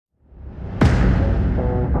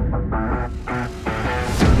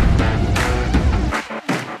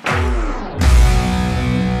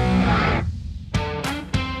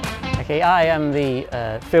Okay, I am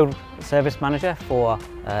the field service manager for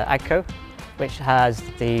AGCO, which has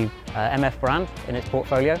the MF brand in its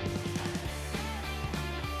portfolio.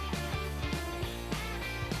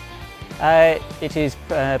 It is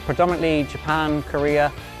predominantly Japan,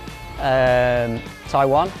 Korea,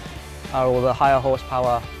 Taiwan are all the higher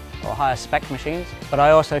horsepower or higher spec machines. But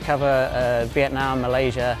I also cover Vietnam,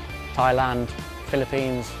 Malaysia, Thailand,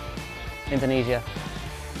 Philippines, Indonesia,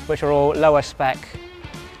 which are all lower spec,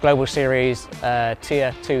 global series,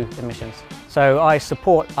 tier 2 emissions. So I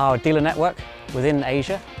support our dealer network within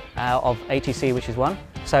Asia of ATC, which is one.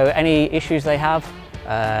 So any issues they have,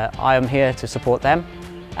 I am here to support them.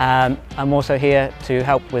 I'm also here to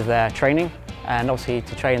help with their training and obviously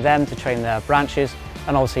to train them, to train their branches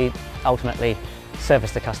and obviously ultimately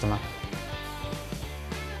service the customer.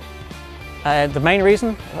 The main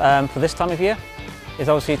reason for this time of year is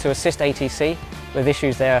obviously to assist ATC with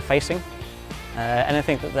issues they are facing.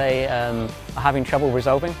 Anything that they are having trouble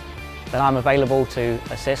resolving, then I'm available to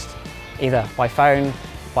assist either by phone,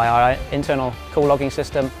 by our internal call logging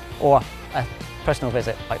system or a personal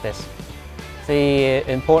visit like this. The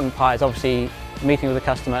important part is obviously meeting with the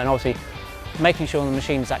customer and obviously making sure the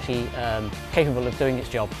machine is actually capable of doing its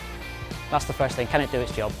job. That's the first thing, can it do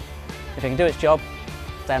its job? If it can do its job,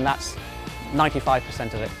 then that's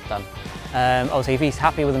 95% of it done. Obviously if he's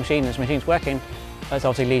happy with the machine and his machine's working, that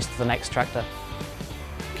obviously leads to the next tractor.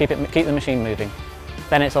 Keep the machine moving.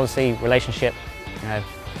 Then it's obviously relationship,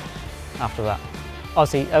 after that.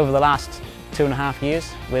 Obviously over the last 2.5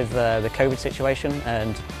 years with the COVID situation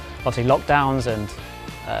and obviously lockdowns and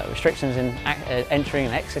restrictions in entering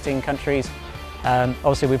and exiting countries,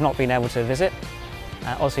 obviously we've not been able to visit.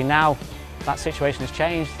 Obviously now that situation has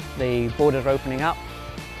changed, the borders are opening up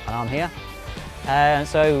and I'm here.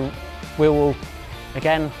 So we will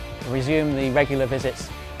again resume the regular visits.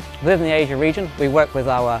 Within the Asia region, we work with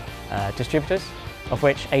our distributors, of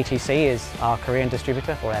which ATC is our Korean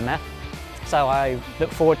distributor, or MF. So I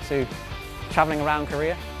look forward to travelling around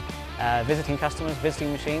Korea, visiting customers,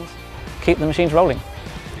 visiting machines, keep the machines rolling.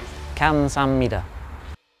 감사합니다.